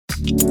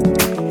Welcome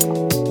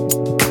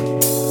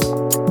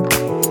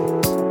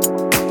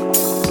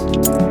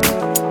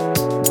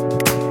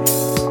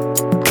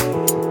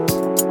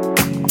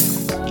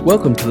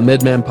to the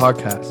MedMan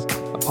Podcast,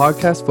 a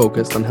podcast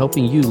focused on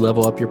helping you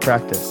level up your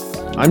practice.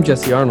 I'm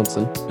Jesse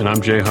Arnoldson. And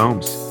I'm Jay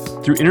Holmes.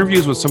 Through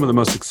interviews with some of the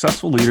most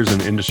successful leaders in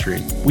the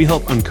industry, we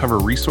help uncover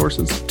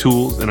resources,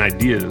 tools, and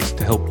ideas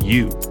to help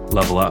you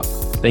level up.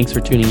 Thanks for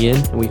tuning in,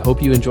 and we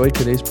hope you enjoyed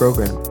today's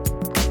program.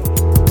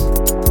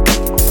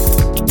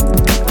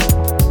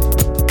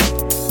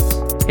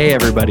 Hey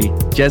everybody,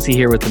 Jesse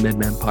here with the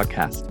MedMan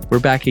Podcast.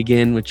 We're back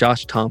again with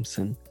Josh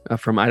Thompson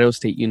from Idaho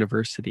State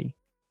University.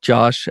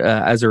 Josh,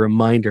 as a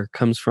reminder,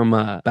 comes from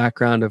a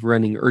background of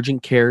running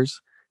urgent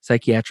cares,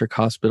 psychiatric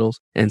hospitals,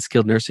 and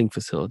skilled nursing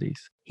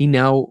facilities. He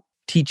now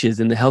teaches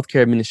in the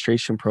healthcare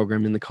administration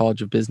program in the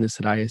College of Business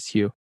at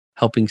ISU,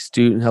 helping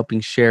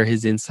share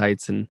his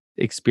insights and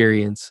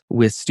experience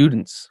with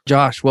students.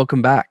 Josh,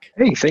 welcome back.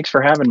 Hey, thanks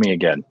for having me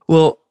again.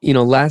 Well,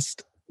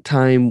 last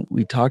time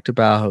we talked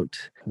about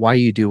why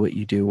you do what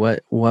you do,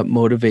 what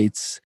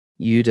motivates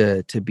you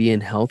to be in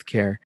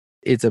healthcare.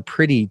 It's a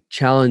pretty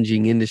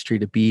challenging industry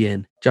to be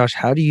in. Josh,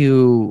 how do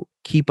you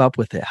keep up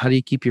with it? How do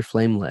you keep your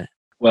flame lit?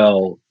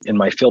 Well, in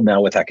my field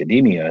now with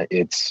academia,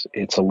 it's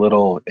obviously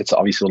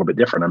a little bit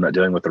different. I'm not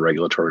dealing with the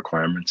regulatory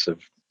requirements of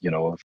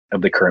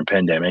the current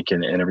pandemic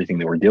and everything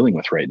that we're dealing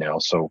with right now.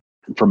 So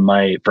from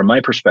my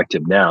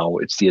perspective now,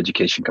 it's the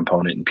education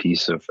component and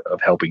piece of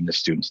helping the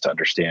students to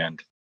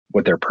understand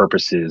what their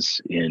purpose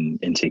is in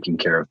taking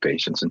care of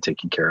patients and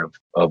taking care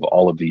of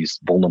all of these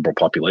vulnerable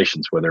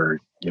populations, whether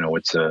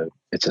it's a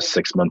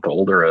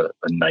 6-month-old or a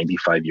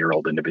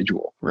 95-year-old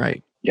individual.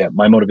 Right. Yeah,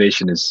 my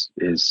motivation is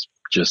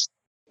just,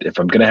 if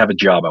I'm going to have a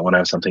job, I want to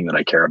have something that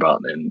I care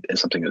about and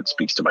something that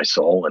speaks to my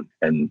soul,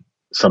 and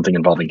something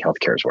involving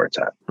healthcare is where it's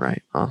at.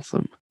 Right.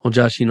 Awesome. Well,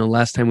 Josh,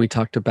 last time we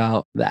talked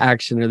about the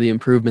action or the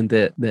improvement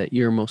that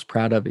you're most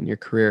proud of in your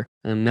career.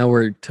 And now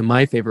we're to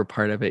my favorite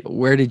part of it.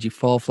 Where did you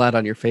fall flat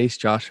on your face,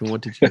 Josh, and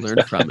what did you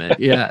learn from it?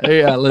 Yeah.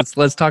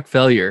 Let's talk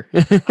failure.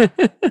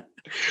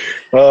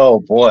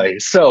 Oh boy.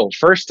 So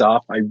first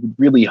off, I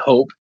really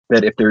hope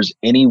that if there's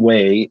any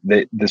way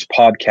that this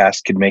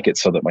podcast could make it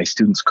so that my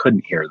students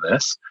couldn't hear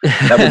this,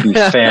 that would be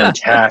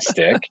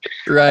fantastic.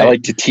 Right. I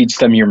like to teach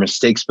them your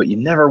mistakes, but you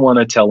never want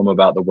to tell them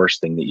about the worst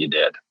thing that you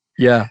did.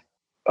 Yeah.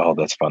 Oh,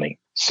 that's funny.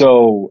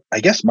 So I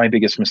guess my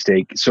biggest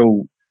mistake,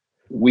 so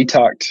we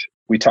talked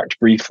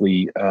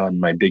briefly on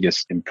my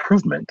biggest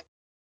improvement.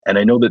 And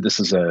I know that this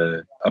is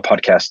a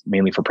podcast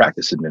mainly for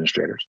practice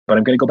administrators, but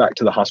I'm going to go back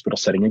to the hospital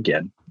setting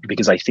again,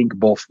 because I think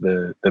both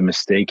the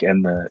mistake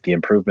and the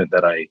improvement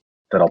that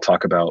I'll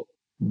talk about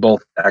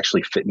both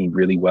actually fit me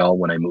really well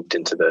when I moved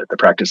into the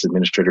practice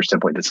administrator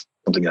standpoint. It's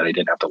something that I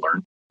didn't have to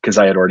learn because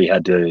I had already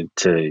had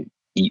to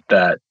eat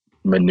that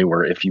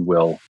manure, if you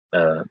will,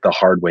 the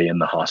hard way in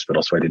the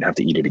hospital. So I didn't have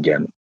to eat it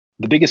again.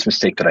 The biggest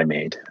mistake that I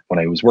made when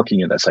I was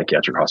working at that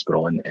psychiatric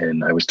hospital,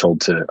 and I was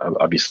told to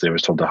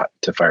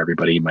fire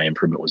everybody. My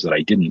improvement was that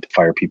I didn't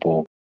fire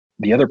people.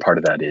 The other part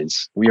of that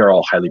is we are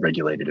all highly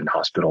regulated in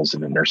hospitals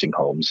and in nursing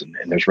homes, and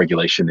there's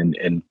regulation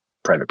in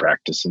private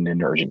practice and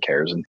in urgent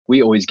cares, and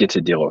we always get to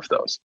deal with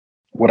those.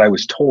 What I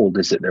was told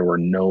is that there were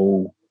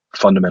no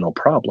fundamental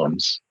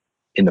problems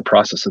in the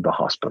process of the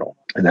hospital,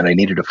 and that I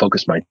needed to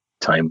focus my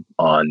time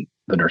on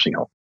the nursing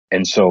home.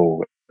 And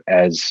so,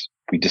 as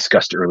we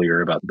discussed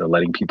earlier about the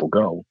letting people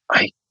go,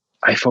 I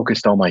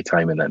focused all my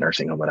time in that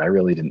nursing home, and I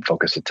really didn't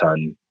focus a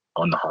ton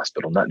on the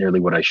hospital, not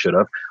nearly what I should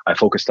have. I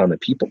focused on the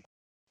people,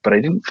 but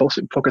I didn't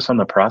focus on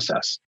the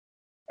process.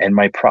 And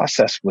my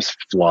process was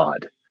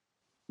flawed.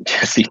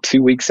 Jesse,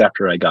 2 weeks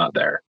after I got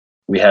there,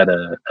 we had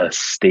a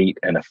state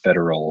and a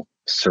federal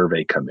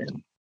survey come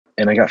in,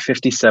 and I got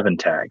 57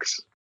 tags,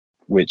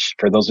 which,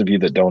 for those of you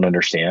that don't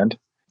understand,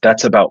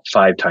 that's about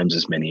 5 times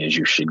as many as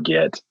you should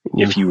get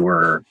if you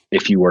were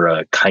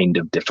a kind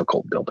of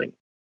difficult building.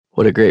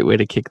 What a great way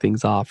to kick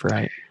things off,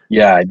 right?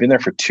 Yeah, I'd been there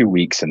for 2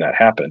 weeks and that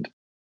happened.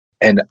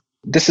 And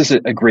this is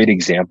a great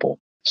example.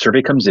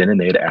 Survey comes in and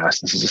they had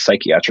asked, this is a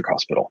psychiatric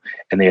hospital,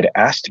 and they had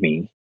asked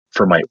me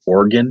for my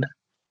organ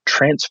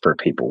transfer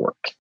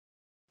paperwork.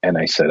 And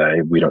I said,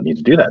 we don't need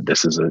to do that.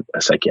 This is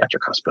a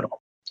psychiatric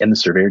hospital. And the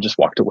surveyor just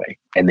walked away.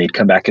 And they'd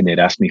come back and they'd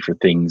ask me for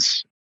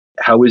things.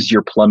 How is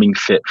your plumbing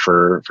fit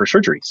for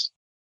surgeries?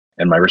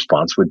 And my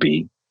response would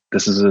be,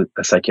 this is a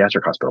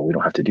psychiatric hospital. We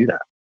don't have to do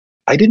that.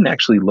 I didn't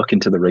actually look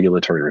into the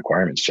regulatory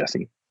requirements,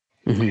 Jesse.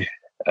 Mm-hmm.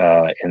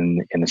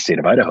 In the state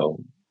of Idaho,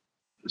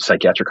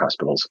 psychiatric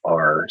hospitals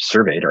are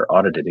surveyed or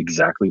audited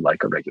exactly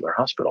like a regular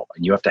hospital.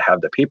 And you have to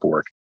have the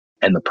paperwork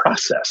and the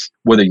process,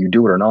 whether you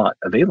do it or not,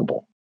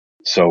 available.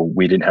 So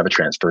we didn't have a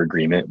transfer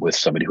agreement with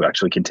somebody who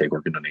actually can take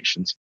organ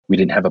donations. We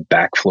didn't have a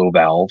backflow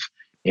valve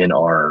in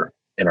our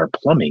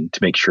plumbing to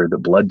make sure that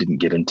blood didn't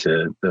get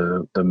into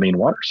the main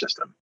water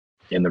system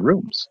in the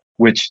rooms,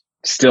 which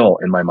still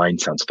in my mind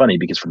sounds funny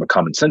because from a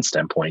common sense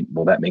standpoint,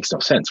 well, that makes no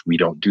sense. We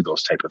don't do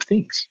those type of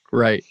things.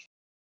 Right.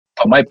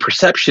 But my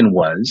perception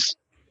was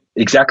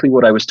exactly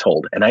what I was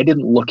told. And I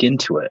didn't look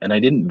into it and I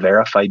didn't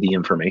verify the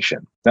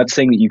information. Not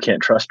saying that you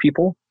can't trust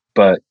people,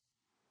 but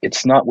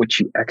it's not what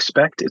you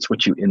expect, it's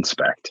what you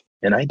inspect.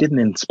 And I didn't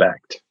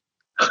inspect.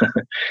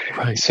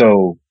 Right.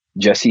 So,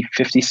 Jesse,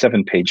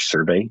 57-page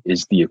survey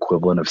is the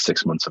equivalent of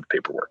 6 months of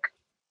paperwork.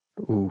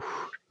 Ooh.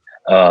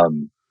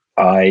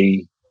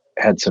 I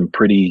had some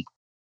pretty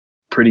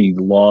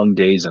long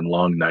days and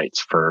long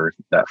nights for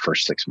that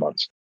first 6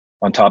 months.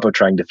 On top of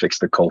trying to fix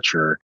the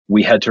culture,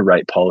 we had to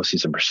write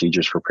policies and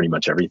procedures for pretty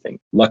much everything.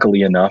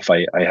 Luckily enough,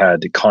 I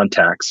had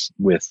contacts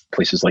with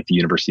places like the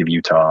University of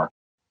Utah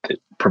that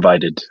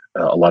provided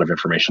a lot of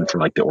information for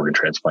like the organ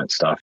transplant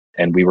stuff.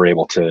 And we were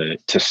able to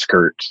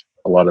skirt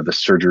a lot of the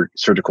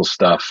surgical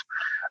stuff.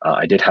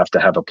 I did have to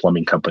have a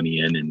plumbing company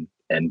in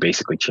and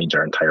basically change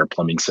our entire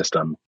plumbing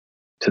system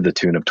to the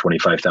tune of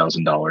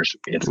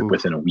 $25,000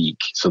 within a week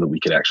so that we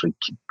could actually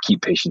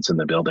keep patients in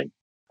the building.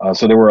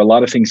 So there were a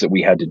lot of things that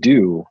we had to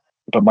do,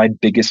 but my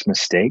biggest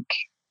mistake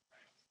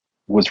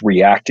was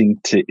reacting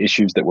to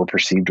issues that were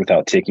perceived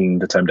without taking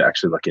the time to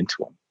actually look into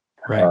them.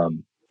 Right.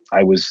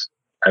 I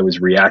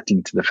was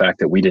reacting to the fact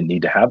that we didn't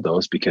need to have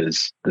those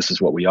because this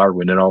is what we are,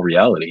 when in all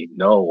reality,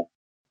 no,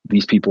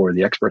 these people were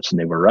the experts and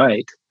they were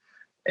right.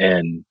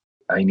 And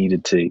I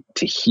needed to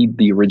heed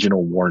the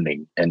original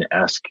warning and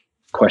ask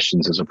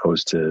questions as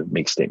opposed to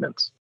make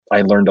statements.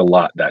 I learned a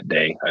lot that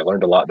day. I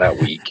learned a lot that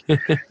week.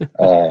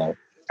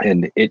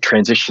 And it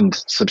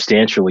transitioned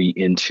substantially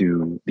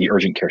into the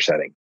urgent care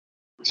setting.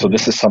 So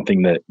this is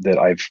something that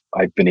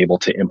I've been able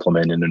to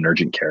implement in an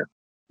urgent care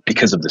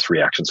because of this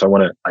reaction. So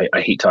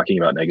I hate talking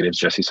about negatives,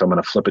 Jesse, so I'm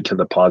going to flip it to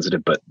the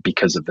positive, but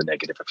because of the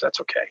negative, if that's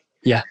okay.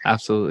 Yeah,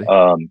 absolutely.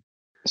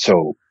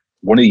 So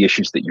one of the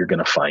issues that you're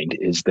going to find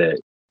is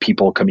that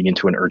people coming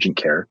into an urgent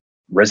care,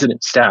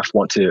 resident staff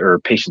want to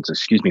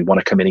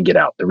come in and get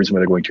out. The reason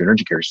why they're going to an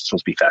urgent care is it's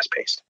supposed to be fast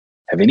paced.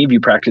 Have any of you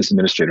practice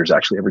administrators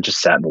actually ever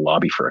just sat in the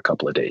lobby for a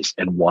couple of days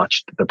and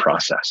watched the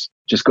process?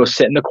 Just go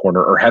sit in a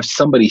corner or have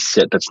somebody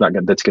sit that's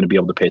going to be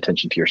able to pay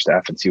attention to your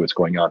staff and see what's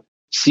going on.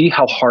 See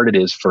how hard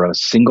it is for a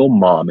single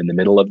mom in the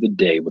middle of the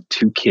day with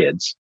 2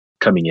 kids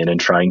coming in and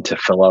trying to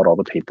fill out all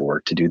the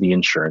paperwork, to do the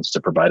insurance, to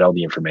provide all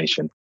the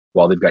information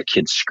while they've got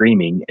kids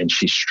screaming, and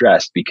she's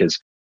stressed because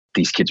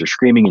these kids are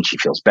screaming and she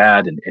feels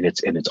bad and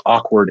it's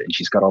awkward and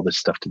she's got all this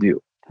stuff to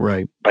do.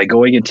 Right. By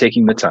going and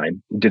taking the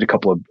time, we did a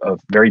couple of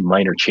very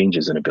minor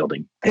changes in a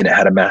building, and it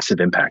had a massive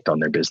impact on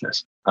their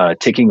business.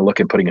 Taking a look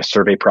and putting a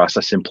survey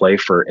process in play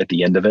for at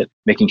the end of it,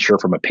 making sure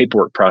from a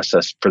paperwork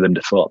process for them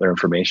to fill out their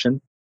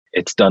information.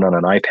 It's done on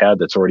an iPad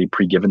that's already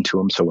pre-given to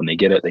them. So when they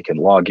get it, they can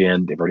log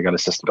in. They've already got a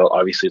system built.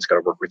 Obviously, it's got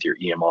to work with your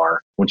EMR.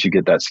 Once you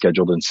get that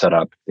scheduled and set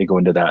up, they go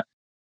into that.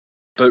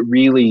 But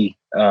really,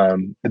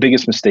 the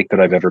biggest mistake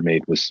that I've ever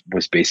made was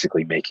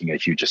basically making a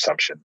huge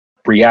assumption,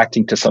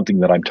 reacting to something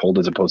that I'm told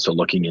as opposed to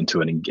looking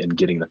into it and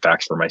getting the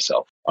facts for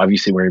myself.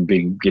 Obviously, when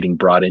you're getting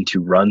brought in to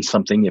run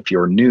something, if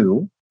you're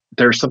new,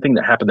 there's something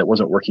that happened that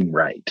wasn't working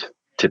right.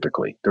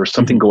 Typically, there was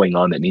something going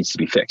on that needs to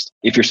be fixed.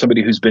 If you're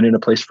somebody who's been in a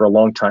place for a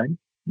long time,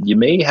 you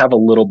may have a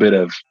little bit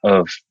of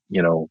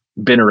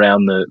been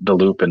around the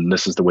loop, and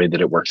this is the way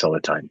that it works all the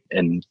time.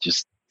 And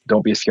just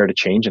don't be scared to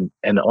change.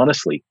 And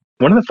honestly,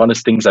 one of the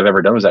funnest things I've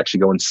ever done was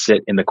actually go and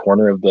sit in the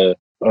corner of the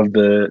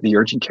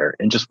urgent care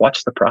and just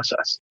watch the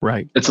process.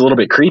 Right. It's a little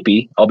bit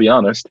creepy, I'll be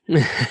honest,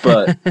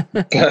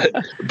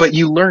 but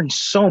you learn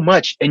so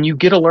much, and you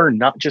get to learn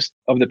not just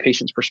of the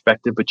patient's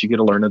perspective, but you get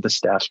to learn of the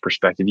staff's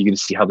perspective. You get to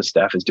see how the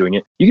staff is doing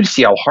it. You get to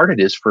see how hard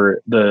it is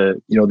for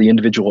the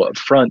individual up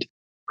front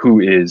who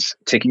is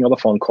taking all the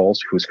phone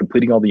calls, who is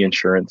completing all the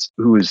insurance,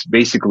 who is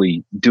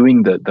basically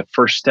doing the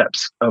first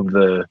steps of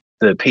the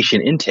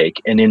patient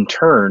intake. And in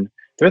turn,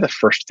 they're the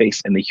first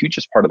face and the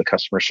hugest part of the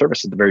customer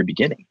service at the very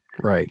beginning.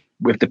 Right.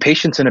 If the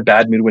patient's in a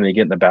bad mood when they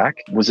get in the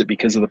back, was it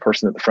because of the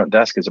person at the front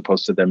desk as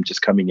opposed to them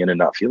just coming in and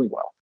not feeling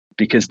well?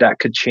 Because that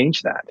could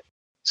change that.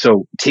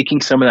 So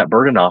taking some of that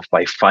burden off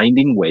by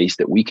finding ways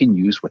that we can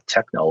use with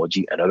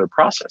technology and other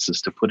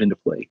processes to put into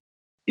play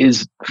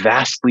is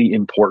vastly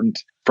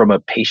important from a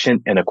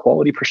patient and a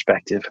quality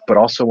perspective, but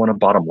also on a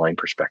bottom line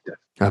perspective.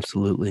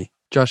 Absolutely.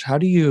 Josh, how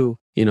do you,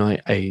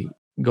 I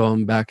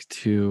going back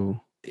to,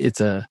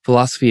 it's a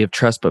philosophy of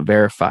trust but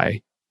verify,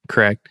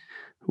 correct?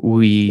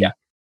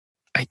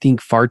 I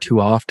think far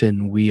too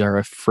often we are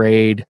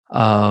afraid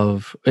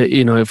of,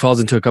 it falls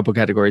into a couple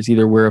categories.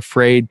 Either we're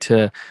afraid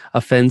to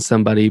offend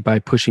somebody by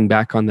pushing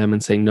back on them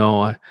and saying,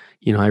 no,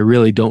 I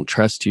really don't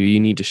trust you. You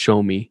need to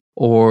show me.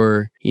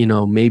 Or,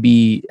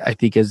 maybe I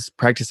think as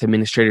practice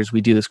administrators,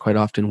 we do this quite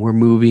often. We're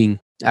moving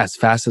as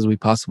fast as we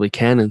possibly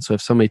can. And so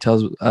if somebody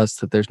tells us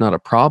that there's not a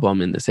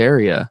problem in this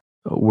area,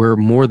 we're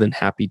more than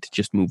happy to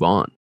just move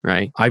on,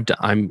 right?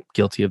 I'm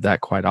guilty of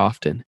that quite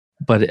often.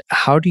 But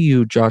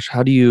Josh,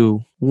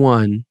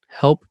 one,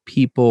 help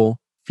people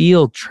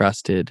feel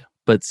trusted,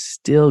 but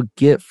still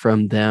get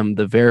from them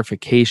the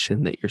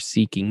verification that you're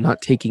seeking,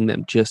 not taking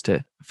them just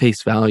at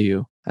face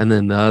value? And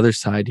then the other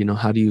side,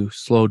 how do you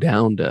slow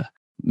down to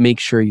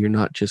make sure you're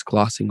not just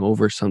glossing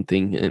over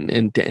something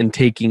and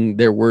taking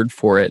their word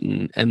for it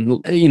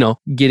and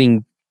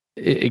getting,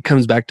 it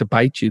comes back to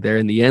bite you there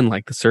in the end,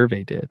 like the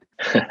survey did.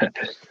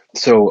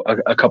 So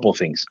a couple of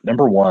things.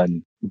 Number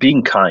one,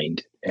 being kind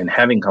and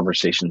having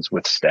conversations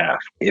with staff.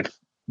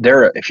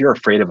 If you're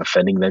afraid of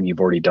offending them, you've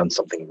already done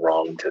something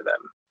wrong to them,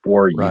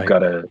 or you've Right.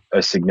 got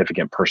a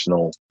significant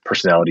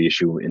personality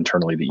issue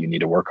internally that you need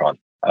to work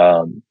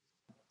on.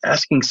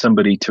 Asking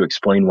somebody to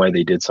explain why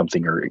they did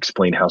something or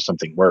explain how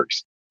something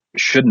works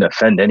shouldn't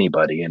offend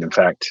anybody. And in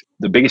fact,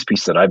 the biggest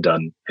piece that I've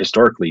done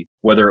historically,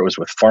 whether it was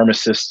with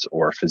pharmacists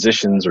or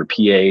physicians or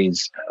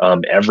PAs,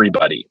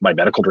 everybody, my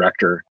medical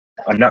director,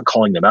 I'm not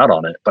calling them out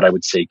on it, but I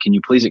would say, can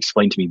you please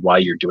explain to me why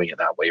you're doing it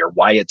that way or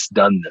why it's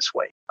done this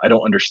way? I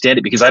don't understand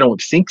it because I don't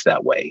think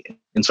that way.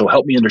 And so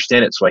help me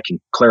understand it so I can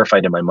clarify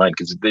it in my mind,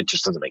 because it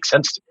just doesn't make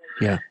sense to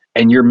me. Yeah.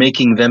 And you're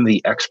making them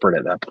the expert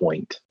at that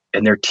point,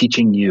 and they're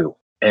teaching you.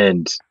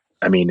 And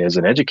I mean, as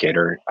an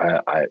educator,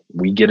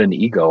 we get an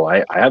ego.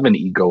 I have an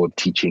ego of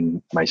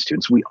teaching my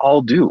students. We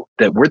all do,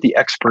 that we're the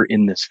expert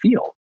in this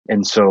field.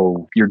 And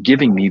so you're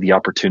giving me the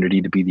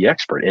opportunity to be the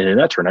expert. And in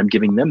that turn, I'm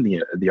giving them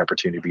the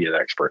opportunity to be an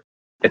expert.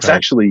 It's Right.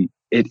 actually,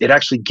 it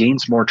actually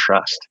gains more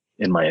trust,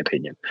 in my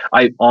opinion.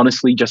 I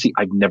honestly, Jesse,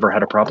 I've never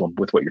had a problem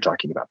with what you're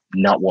talking about.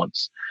 Not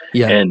once.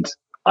 Yeah. And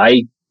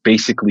I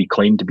basically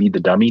claim to be the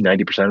dummy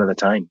 90% of the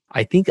time.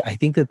 I think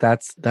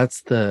that's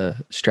the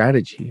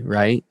strategy,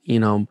 right?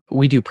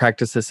 We do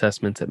practice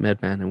assessments at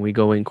MedMan, and we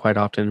go in quite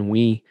often, and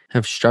we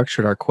have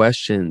structured our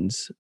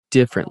questions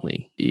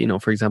differently.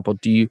 For example,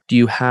 do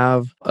you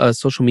have a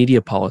social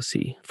media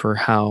policy for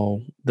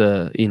how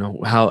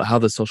how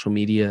the social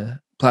media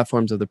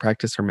platforms of the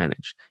practice are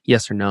managed?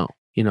 Yes or no?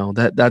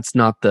 That's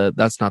not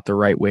the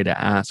right way to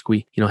ask.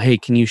 Hey,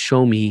 can you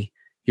show me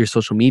your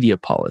social media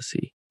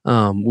policy?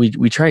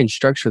 We try and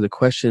structure the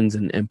questions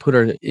and put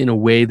it in a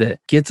way that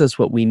gets us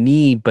what we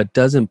need, but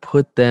doesn't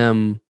put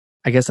them,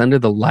 I guess, under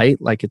the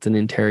light like it's an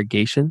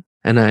interrogation.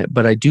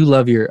 But I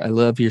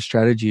love your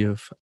strategy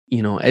of,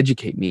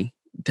 educate me,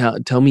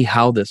 tell me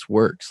how this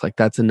works. Like,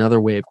 that's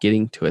another way of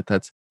getting to it.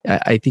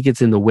 I think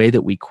it's in the way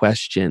that we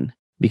question,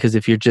 because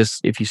if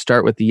you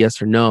start with the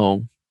yes or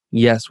no,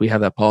 yes, we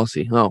have that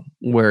policy. Oh,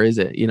 where is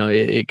it?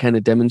 It kind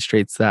of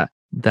demonstrates that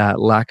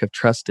lack of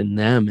trust in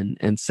them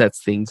and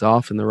sets things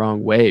off in the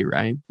wrong way,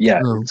 right?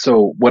 Yeah.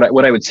 So what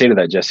I would say to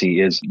that, Jesse,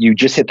 is you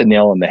just hit the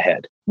nail on the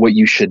head. What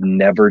you should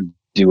never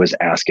do is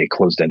ask a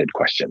closed-ended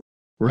question.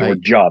 Right. Your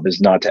job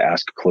is not to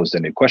ask a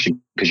closed-ended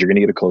question, because you're going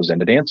to get a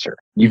closed-ended answer.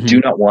 You Mm-hmm. do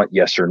not want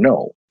yes or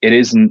no. It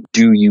isn't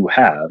do you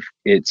have,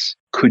 it's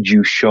could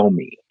you show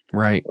me?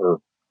 Right. Or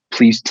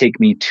please take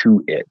me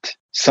to it.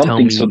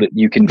 Something so that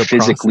you can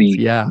physically,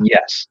 process. Yeah.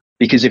 Yes.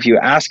 Because if you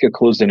ask a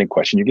closed-ended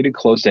question, you get a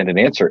closed-ended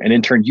answer. And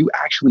in turn, you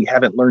actually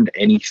haven't learned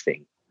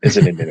anything as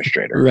an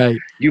administrator. Right.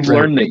 You've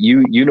learned that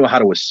you know how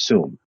to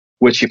assume,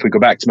 which, if we go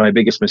back to my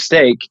biggest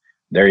mistake,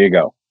 there you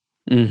go.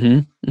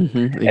 Mm-hmm. Mm-hmm.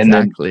 Exactly. And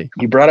then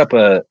you brought up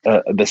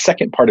the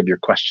second part of your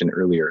question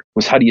earlier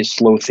was, how do you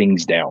slow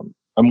things down?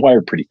 I'm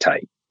wired pretty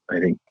tight. I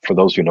think for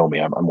those who know me,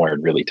 I'm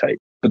wired really tight.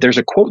 But there's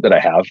a quote that I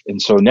have.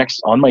 And so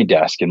next on my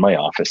desk in my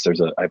office, I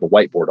have a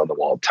whiteboard on the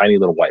wall, tiny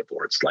little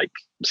whiteboard. It's like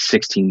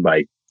 16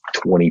 by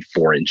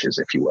 24 inches,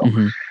 if you will.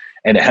 Mm-hmm.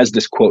 And it has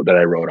this quote that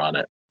I wrote on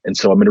it. And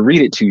so I'm going to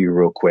read it to you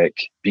real quick,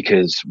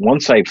 because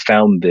once I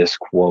found this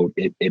quote,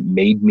 it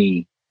made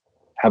me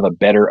have a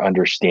better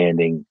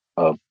understanding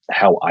of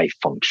how I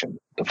function,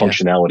 the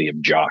functionality of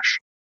Josh.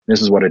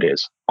 This is what it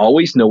is.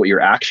 Always know what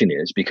your action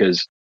is,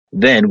 because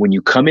then when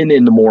you come in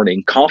the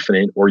morning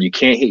confident, or you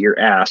can't hit your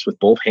ass with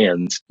both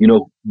hands, you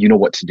know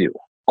what to do.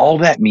 All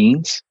that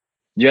means,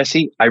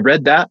 Jesse, I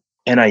read that,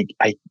 and I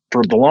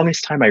for the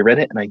longest time I read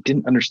it and I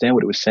didn't understand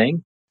what it was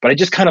saying, but I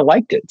just kind of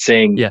liked it,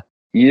 saying, yeah,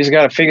 you just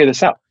got to figure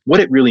this out. What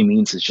it really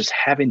means is just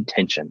have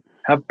intention,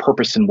 have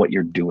purpose in what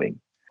you're doing.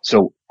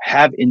 So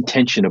have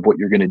intention of what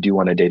you're going to do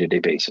on a day-to-day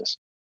basis.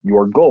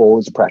 Your goal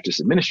as a practice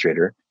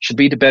administrator should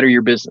be to better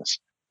your business.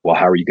 Well,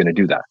 how are you going to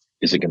do that?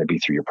 Is it going to be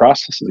through your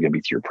process? Is it going to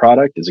be through your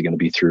product? Is it going to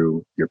be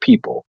through your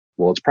people?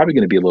 Well, it's probably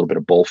going to be a little bit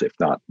of both, if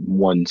not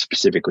one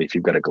specifically, if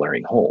you've got a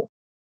glaring hole.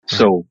 Right.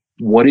 So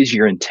what is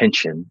your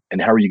intention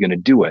and how are you going to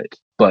do it?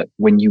 But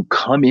when you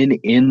come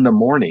in the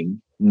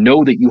morning,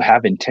 know that you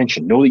have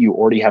intention. Know that you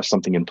already have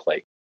something in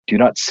play. Do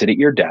not sit at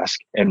your desk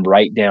and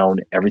write down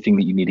everything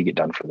that you need to get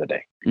done for the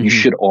day. Mm-hmm. You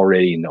should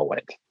already know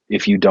it.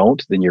 If you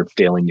don't, then you're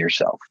failing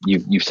yourself.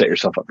 You've set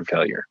yourself up for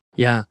failure.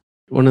 Yeah.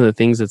 One of the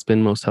things that's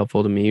been most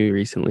helpful to me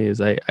recently is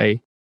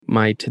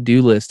my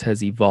to-do list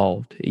has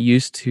evolved. I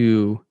used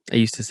to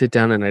sit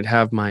down and I'd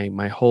have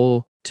my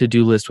whole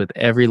to-do list with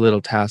every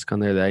little task on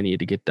there that I need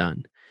to get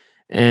done.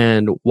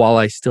 And while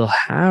I still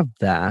have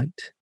that,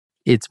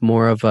 it's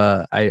more of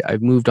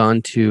I've moved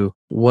on to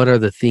what are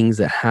the things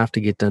that have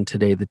to get done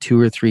today, the 2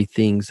 or 3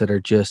 things that are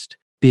just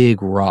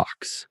big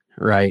rocks,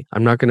 right?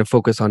 I'm not going to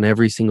focus on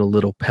every single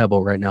little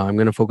pebble right now. I'm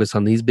going to focus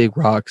on these big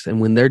rocks. And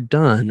when they're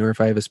done, or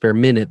if I have a spare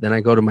minute, then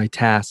I go to my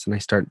tasks and I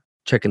start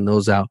checking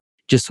those out,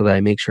 just so that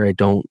I make sure I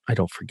don't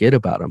forget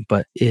about them.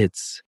 But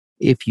it's,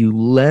 if you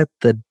let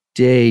the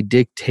day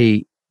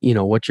dictate,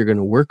 what you're going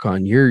to work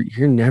on, you're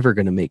never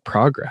going to make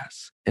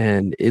progress.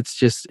 And it's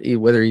just,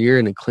 whether you're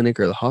in a clinic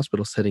or the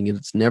hospital setting,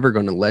 it's never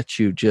going to let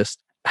you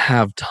just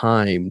have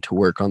time to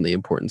work on the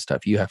important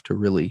stuff. You have to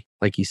really,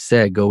 like you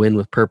said, go in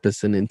with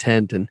purpose and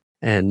intent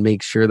and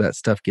make sure that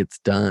stuff gets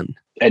done.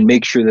 And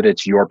make sure that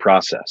it's your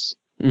process.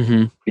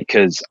 Mm-hmm.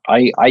 Because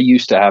I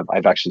used to have,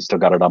 I've actually still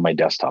got it on my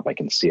desktop. I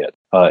can see it.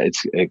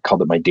 It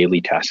called it my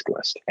daily task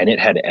list. And it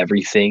had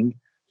everything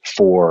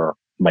for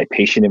my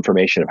patient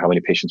information of how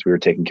many patients we were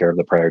taking care of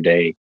the prior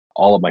day,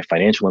 all of my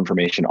financial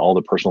information, all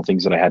the personal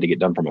things that I had to get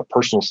done from a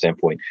personal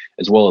standpoint,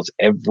 as well as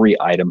every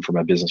item from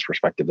a business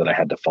perspective that I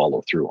had to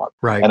follow through on.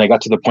 Right. And I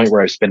got to the point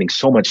where I was spending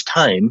so much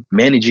time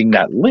managing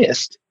that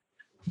list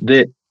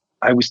that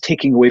I was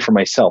taking away from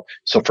myself.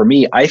 So for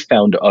me, I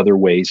found other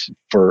ways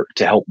to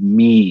help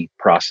me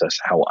process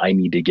how I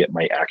need to get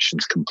my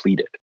actions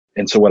completed.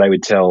 And so what I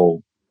would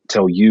tell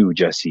you,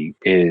 Jesse,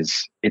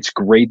 is it's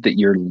great that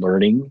you're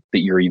learning,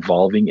 that you're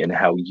evolving in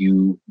how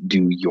you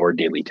do your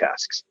daily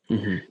tasks.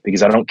 Mm-hmm.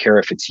 Because I don't care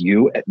if it's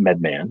you at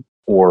MedMan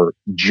or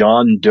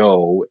John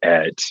Doe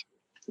at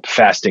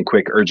Fast and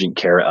Quick Urgent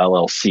Care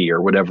LLC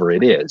or whatever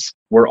it is.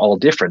 We're all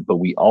different, but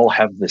we all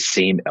have the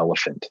same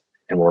elephant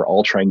and we're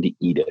all trying to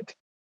eat it.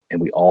 And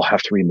we all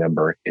have to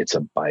remember it's a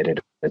bite at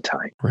a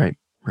time. Right.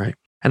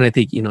 And I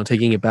think,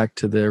 taking it back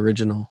to the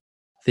original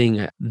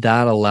thing,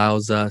 that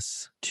allows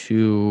us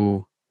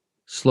to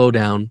slow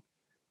down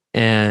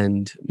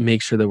and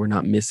make sure that we're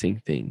not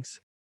missing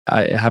things.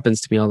 It happens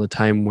to me all the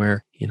time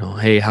where,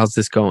 hey, how's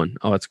this going?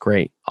 Oh, it's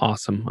great.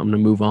 Awesome. I'm going to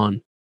move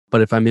on.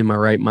 But if I'm in my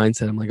right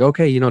mindset, I'm like,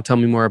 okay, tell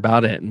me more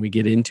about it. And we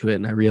get into it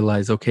and I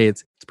realize, okay,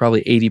 it's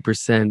probably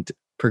 80%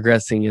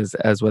 progressing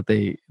as what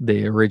they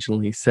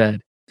originally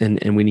said. And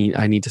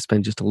I need to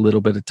spend just a little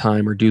bit of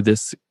time or do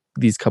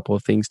these couple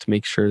of things to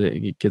make sure that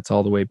it gets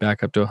all the way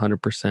back up to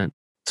 100%.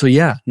 So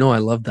yeah, no, I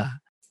love that.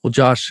 Well,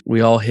 Josh,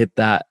 we all hit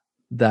that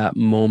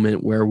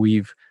moment where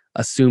we've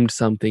assumed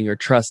something or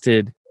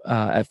trusted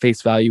at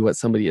face value what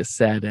somebody has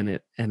said, and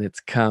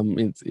it's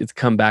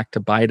come back to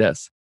bite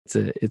us.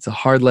 It's a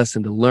hard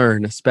lesson to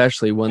learn,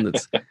 especially one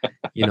that's,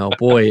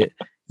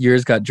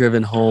 yours got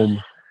driven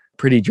home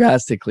pretty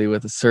drastically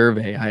with a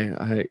survey.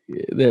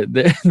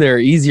 There are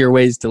easier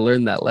ways to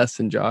learn that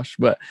lesson, Josh,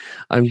 but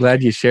I'm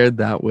glad you shared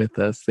that with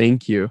us.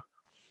 Thank you.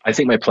 I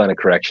think my plan of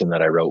correction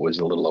that I wrote was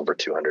a little over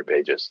 200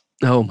 pages.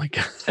 Oh my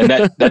God. And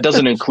that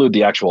doesn't include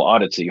the actual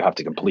audits that you have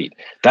to complete.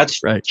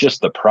 That's right. Just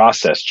the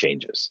process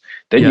changes.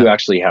 Then you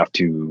actually have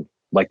to,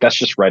 that's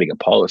just writing a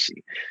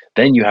policy.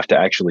 Then you have to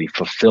actually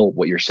fulfill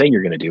what you're saying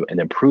you're going to do and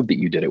then prove that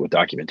you did it with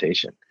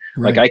documentation.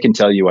 Right. I can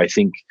tell you,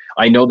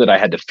 I know that I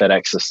had to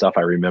FedEx the stuff.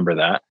 I remember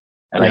that.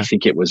 And I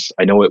think it was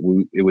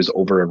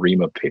over a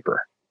ream of paper.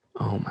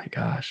 Oh my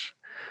gosh.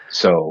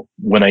 So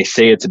when I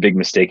say it's a big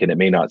mistake and it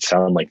may not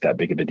sound like that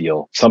big of a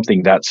deal,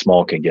 something that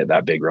small can get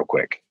that big real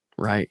quick.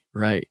 Right.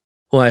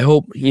 Well, I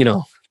hope,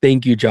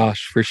 thank you,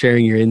 Josh, for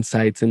sharing your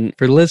insights. And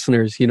for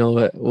listeners,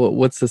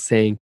 what's the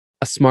saying?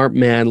 A smart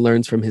man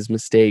learns from his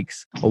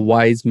mistakes. A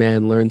wise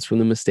man learns from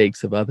the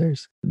mistakes of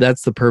others.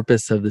 That's the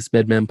purpose of this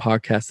MedMan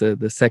podcast.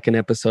 The second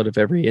episode of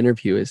every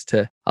interview is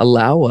to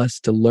allow us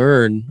to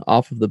learn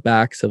off of the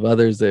backs of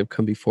others that have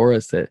come before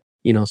us that,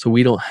 so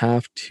we don't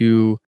have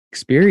to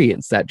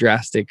experience that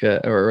drastic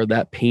or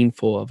that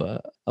painful of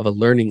a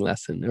learning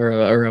lesson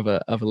or of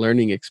a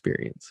learning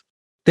experience.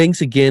 Thanks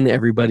again,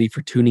 everybody,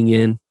 for tuning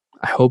in.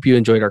 I hope you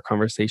enjoyed our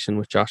conversation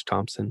with Josh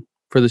Thompson.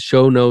 For the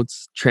show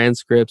notes,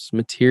 transcripts,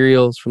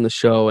 materials from the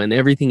show, and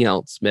everything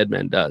else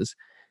MedMan does,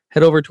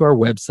 head over to our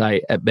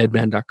website at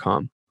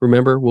medman.com.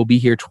 Remember, we'll be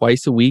here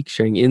twice a week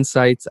sharing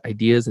insights,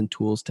 ideas, and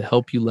tools to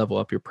help you level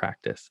up your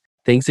practice.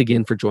 Thanks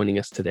again for joining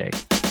us today.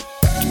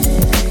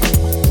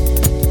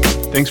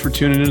 Thanks for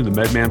tuning into the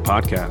MedMan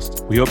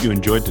podcast. We hope you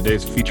enjoyed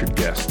today's featured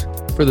guest.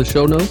 For the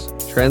show notes,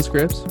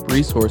 transcripts,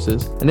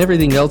 resources, and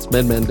everything else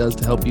MedMan does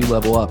to help you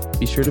level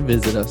up, be sure to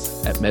visit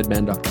us at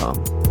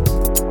medman.com.